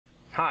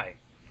Hi,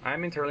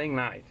 I'm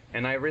InterlinkKnight,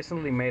 and I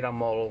recently made a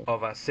model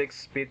of a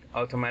 6-speed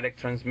automatic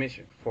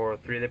transmission for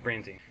 3D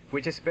printing,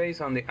 which is based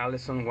on the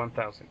Allison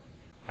 1000.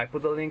 I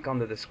put a link on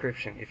the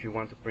description if you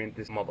want to print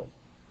this model.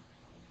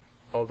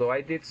 Although I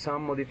did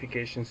some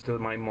modifications to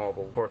my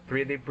model for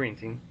 3D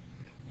printing,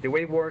 the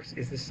way it works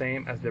is the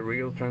same as the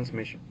real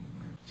transmission.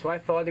 So I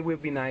thought it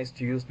would be nice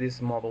to use this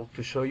model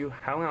to show you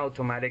how an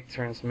automatic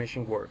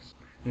transmission works,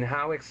 and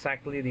how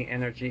exactly the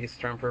energy is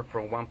transferred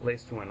from one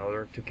place to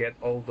another to get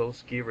all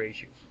those key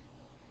ratios.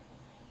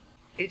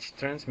 Each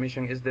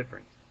transmission is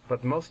different,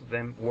 but most of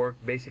them work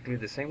basically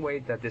the same way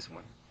that this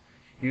one,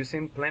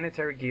 using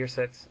planetary gear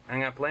sets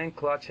and applying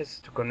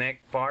clutches to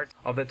connect parts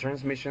of the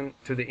transmission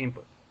to the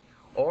input,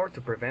 or to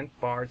prevent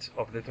parts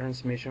of the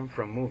transmission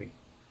from moving.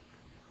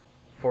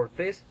 For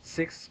this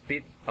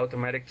 6-speed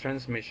automatic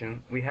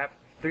transmission, we have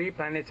 3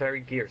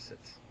 planetary gear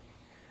sets.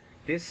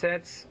 These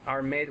sets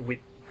are made with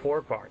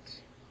 4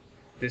 parts: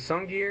 the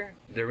sun gear,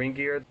 the ring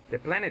gear, the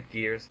planet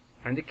gears,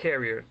 and the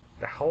carrier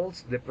that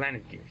holds the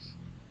planet gears.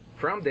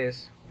 From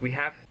this, we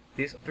have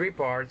these 3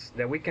 parts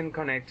that we can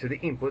connect to the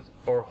input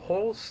or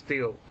hold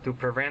still to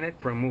prevent it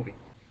from moving.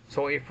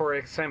 So if, for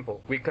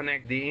example, we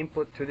connect the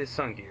input to the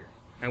sun gear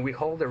and we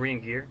hold the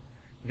ring gear,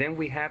 then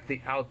we have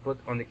the output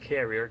on the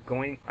carrier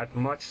going at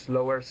much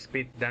slower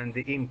speed than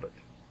the input.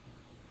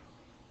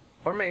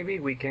 Or maybe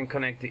we can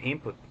connect the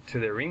input to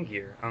the ring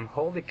gear and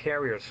hold the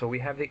carrier, so we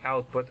have the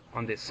output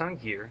on the sun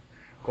gear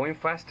going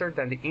faster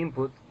than the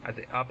input at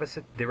the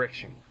opposite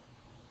direction.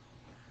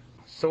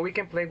 So we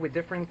can play with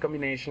different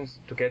combinations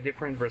to get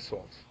different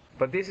results.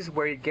 But this is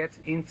where it gets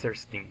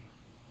interesting.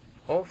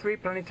 All 3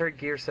 planetary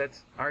gear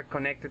sets are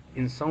connected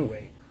in some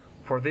way.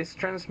 For this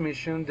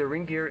transmission, the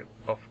ring gear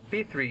of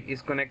P3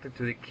 is connected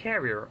to the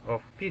carrier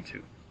of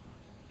P2.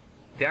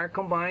 They are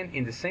combined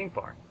in the same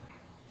part.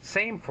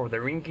 Same for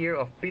the ring gear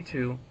of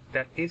P2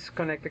 that is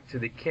connected to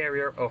the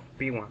carrier of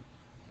P1.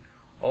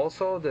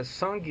 Also, the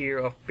sun gear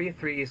of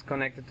P3 is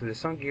connected to the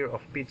sun gear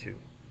of P2.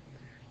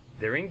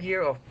 The ring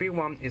gear of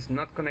P1 is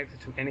not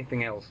connected to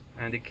anything else,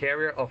 and the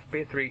carrier of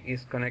P3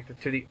 is connected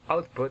to the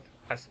output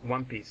as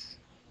one piece.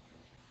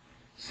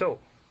 So,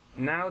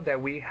 now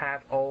that we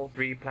have all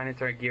 3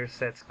 planetary gear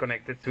sets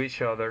connected to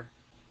each other,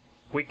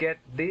 we get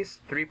these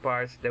 3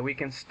 parts that we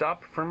can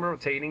stop from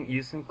rotating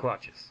using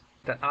clutches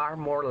that are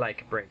more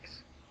like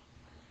brakes.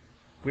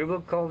 We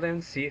will call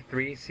them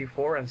C3,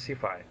 C4, and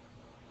C5.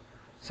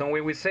 So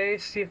when we say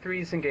C3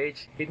 is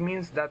engaged, it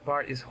means that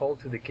part is held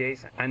to the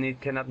case and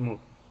it cannot move.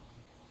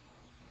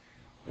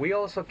 We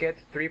also get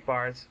 3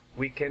 parts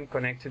we can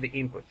connect to the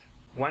input,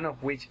 one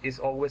of which is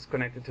always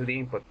connected to the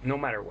input, no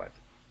matter what.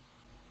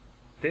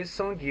 This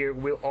sun gear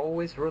will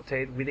always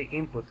rotate with the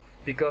input,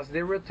 because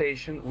the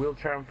rotation will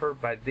transfer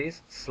by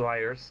these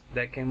sliders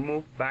that can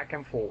move back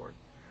and forward,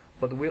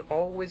 but will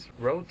always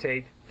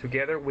rotate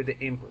together with the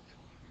input.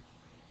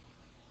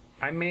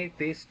 I made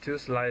these 2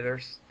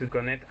 sliders to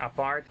connect a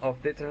part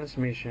of the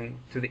transmission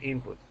to the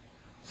input.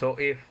 So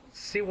if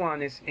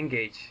C1 is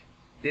engaged,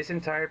 this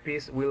entire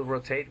piece will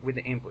rotate with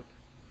the input.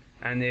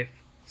 And if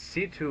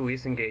C2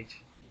 is engaged,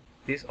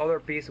 this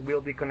other piece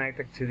will be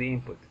connected to the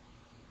input.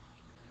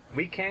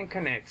 We can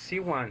connect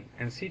C1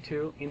 and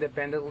C2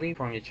 independently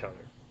from each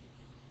other.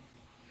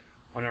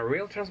 On a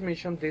real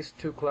transmission, these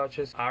 2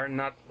 clutches are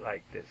not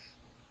like this.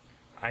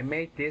 I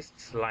made these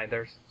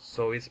sliders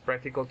so it's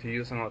practical to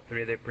use on a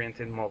 3D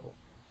printed model.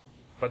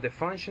 But the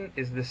function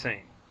is the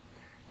same.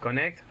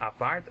 Connect a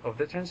part of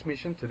the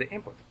transmission to the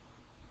input.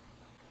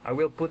 I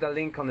will put a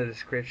link on the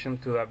description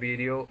to a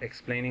video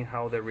explaining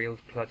how the real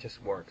clutches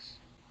works.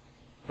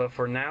 But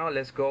for now,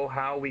 let's go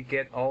how we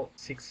get all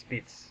 6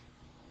 speeds.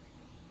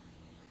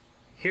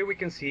 Here we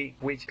can see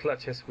which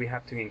clutches we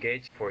have to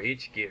engage for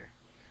each gear.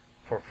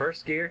 For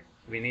first gear,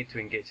 we need to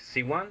engage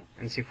C1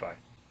 and C5.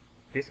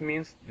 This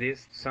means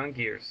these sun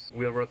gears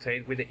will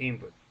rotate with the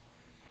input,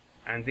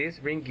 and this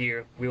ring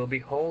gear will be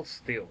held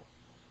still.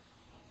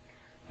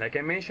 Like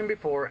I mentioned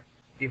before,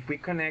 if we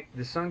connect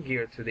the sun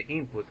gear to the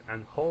input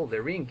and hold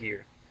the ring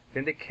gear,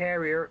 then the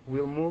carrier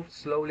will move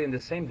slowly in the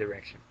same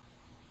direction.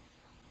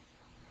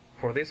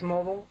 For this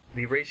model,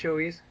 the ratio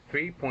is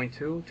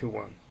 3.2 to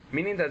 1,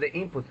 meaning that the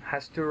input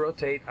has to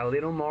rotate a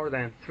little more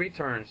than 3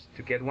 turns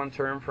to get 1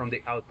 turn from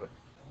the output.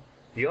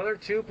 The other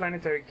 2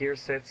 planetary gear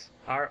sets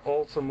are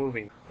also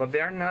moving, but they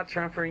are not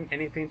transferring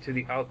anything to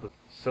the output,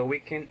 so we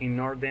can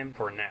ignore them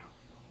for now.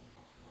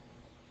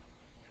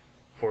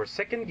 For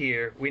second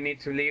gear, we need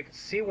to leave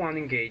C1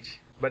 engaged,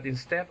 but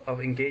instead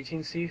of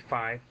engaging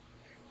C5,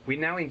 we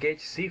now engage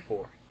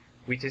C4,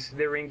 which is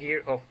the ring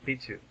gear of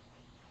P2.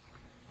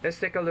 Let's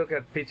take a look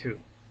at P2.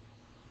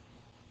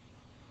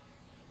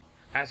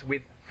 As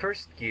with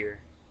first gear,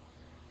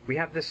 we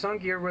have the sun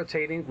gear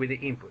rotating with the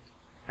input,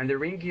 and the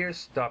ring gear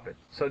stopped,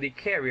 so the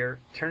carrier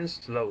turns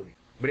slowly.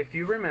 But if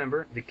you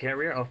remember, the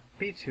carrier of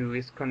P2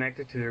 is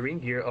connected to the ring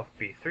gear of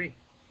P3,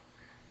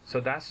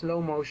 so that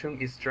slow motion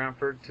is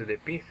transferred to the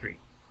P3.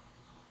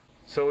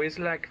 So it's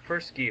like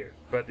first gear,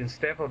 but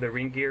instead of the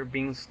ring gear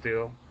being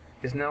still,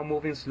 it's now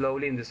moving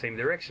slowly in the same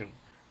direction,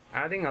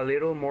 adding a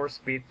little more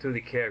speed to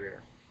the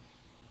carrier.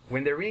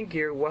 When the ring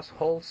gear was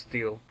hold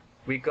still,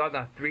 we got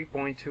a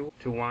 3.2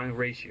 to 1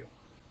 ratio.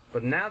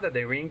 But now that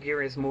the ring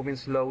gear is moving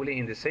slowly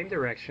in the same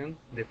direction,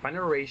 the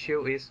final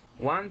ratio is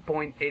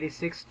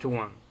 1.86 to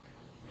 1.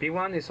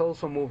 P1 is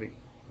also moving,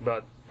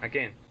 but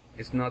again,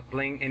 it's not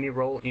playing any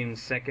role in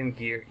second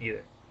gear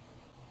either.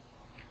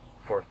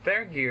 For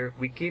third gear,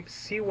 we keep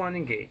C1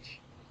 engaged,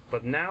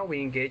 but now we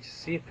engage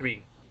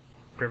C3,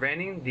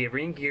 preventing the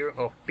ring gear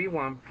of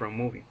P1 from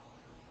moving.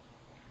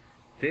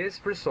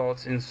 This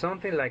results in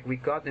something like we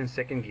got in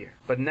second gear,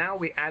 but now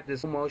we add the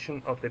slow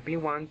motion of the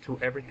P1 to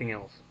everything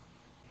else.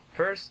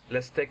 First,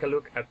 let's take a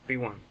look at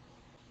P1.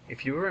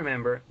 If you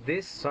remember,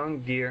 this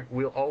song gear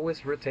will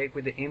always rotate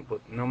with the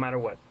input no matter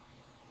what.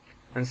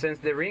 And since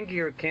the ring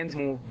gear can't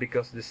move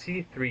because the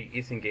C3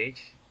 is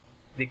engaged,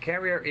 the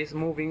carrier is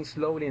moving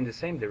slowly in the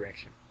same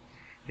direction.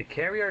 The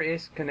carrier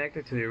is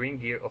connected to the ring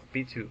gear of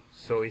P2,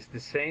 so it's the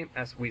same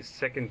as with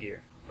second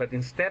gear. But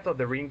instead of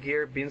the ring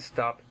gear being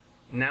stopped,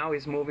 now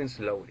it's moving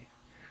slowly,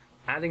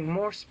 adding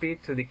more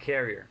speed to the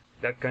carrier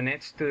that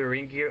connects to the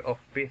ring gear of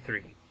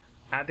P3,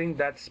 adding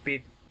that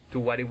speed to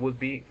what it would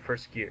be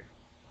first gear.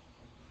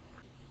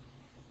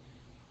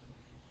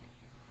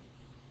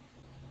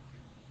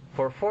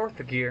 For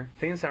fourth gear,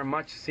 things are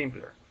much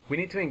simpler. We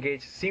need to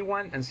engage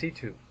C1 and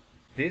C2.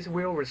 This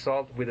will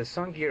result with the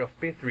song gear of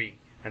P3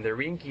 and the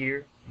ring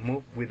gear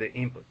move with the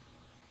input,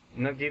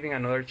 not giving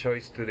another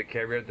choice to the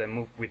carrier that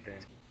move with them.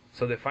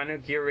 So the final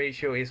gear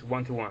ratio is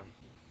 1 to 1,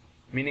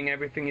 meaning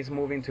everything is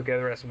moving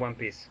together as one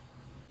piece.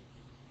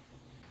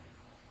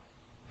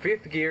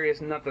 Fifth gear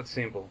is not that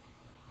simple,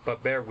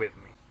 but bear with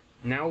me.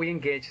 Now we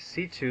engage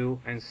C2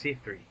 and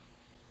C3.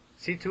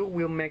 C2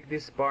 will make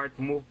this part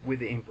move with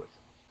the input.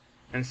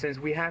 And since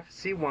we have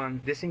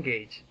C1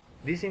 disengaged,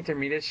 this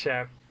intermediate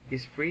shaft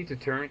is free to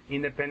turn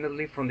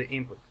independently from the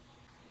input.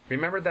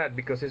 Remember that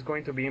because it's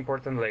going to be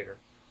important later.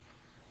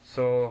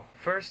 So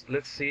first,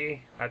 let's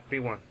see at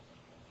P1.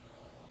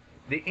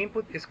 The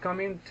input is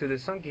coming to the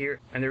song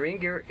gear and the ring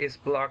gear is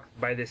blocked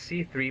by the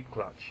C3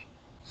 clutch.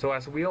 So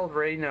as we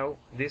already know,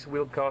 this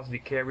will cause the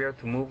carrier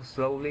to move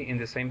slowly in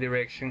the same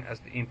direction as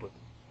the input.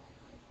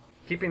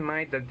 Keep in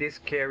mind that this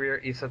carrier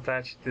is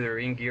attached to the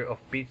ring gear of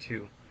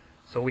P2,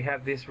 so we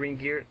have this ring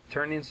gear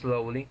turning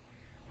slowly,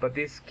 but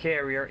this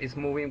carrier is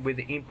moving with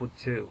the input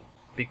too,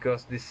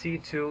 because the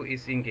C2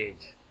 is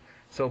engaged.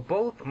 So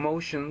both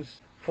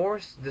motions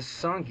force the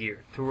song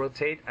gear to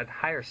rotate at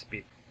higher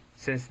speed.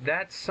 Since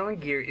that song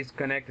gear is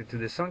connected to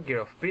the song gear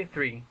of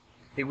P3,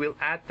 it will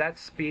add that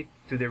speed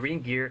to the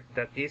ring gear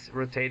that is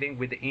rotating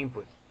with the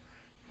input,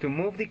 to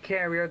move the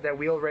carrier that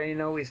we already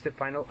know is the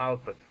final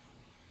output.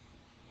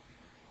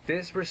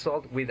 This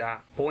results with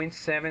a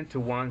 0.7 to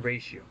 1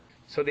 ratio,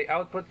 so the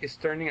output is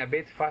turning a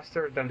bit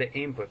faster than the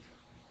input.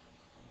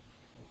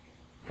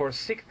 For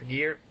sixth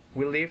gear,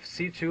 we leave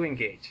C2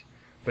 engaged,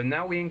 but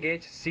now we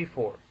engage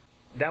C4.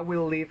 That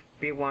will leave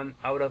P1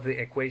 out of the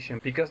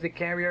equation because the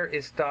carrier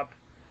is stopped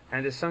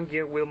and the song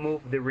gear will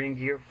move the ring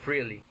gear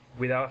freely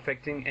without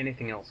affecting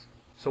anything else.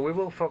 So we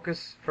will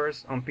focus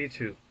first on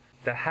P2,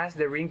 that has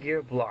the ring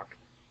gear blocked,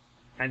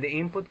 and the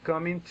input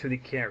coming to the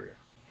carrier,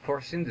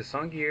 forcing the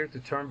song gear to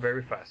turn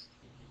very fast.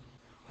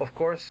 Of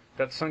course,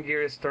 that song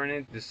gear is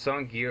turning the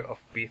song gear of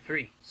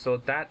P3, so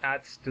that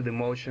adds to the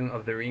motion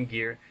of the ring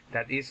gear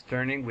that is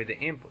turning with the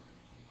input,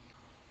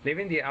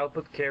 leaving the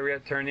output carrier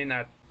turning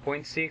at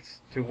 0.6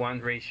 to 1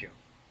 ratio.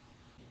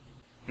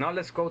 Now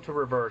let's go to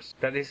reverse.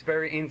 That is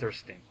very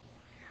interesting.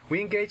 We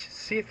engage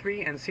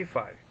C3 and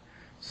C5.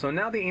 So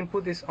now the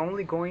input is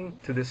only going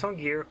to the song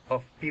gear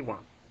of P1.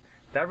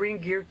 That ring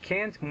gear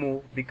can't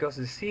move because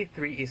the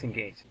C3 is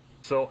engaged.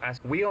 So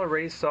as we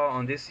already saw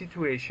on this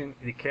situation,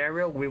 the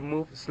carrier will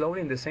move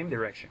slowly in the same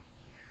direction.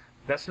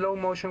 That slow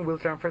motion will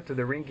transfer to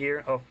the ring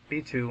gear of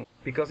P2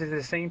 because it's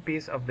the same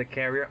piece of the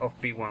carrier of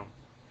P1.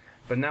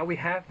 But now we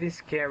have this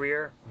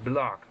carrier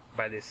blocked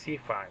by the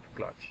C5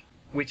 clutch,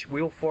 which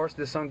will force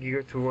the song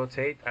gear to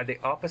rotate at the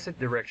opposite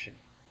direction.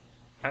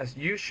 As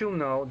you should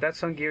know, that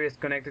song gear is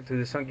connected to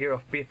the song gear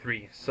of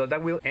P3, so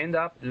that will end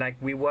up like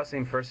we was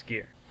in first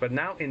gear, but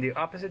now in the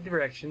opposite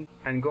direction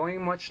and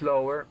going much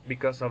slower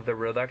because of the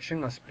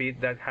reduction of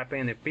speed that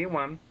happened in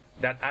P1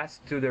 that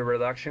adds to the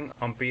reduction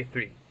on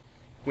P3,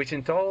 which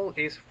in total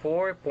is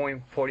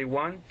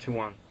 4.41 to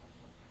 1.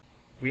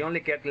 We only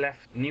get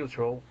left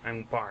neutral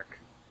and park.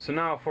 So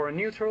now for a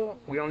neutral,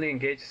 we only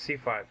engage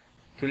C5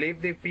 to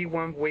leave the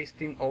P1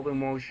 wasting all the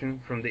motion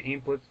from the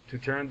input to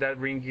turn that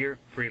ring gear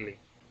freely.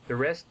 The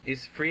rest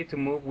is free to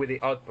move with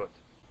the output.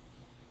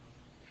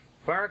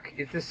 Park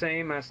is the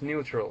same as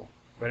neutral,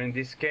 but in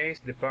this case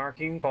the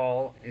parking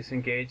pole is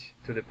engaged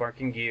to the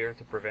parking gear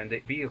to prevent the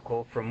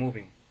vehicle from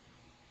moving.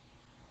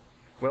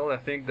 Well, I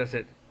think that's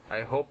it.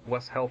 I hope it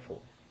was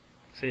helpful.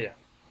 See ya.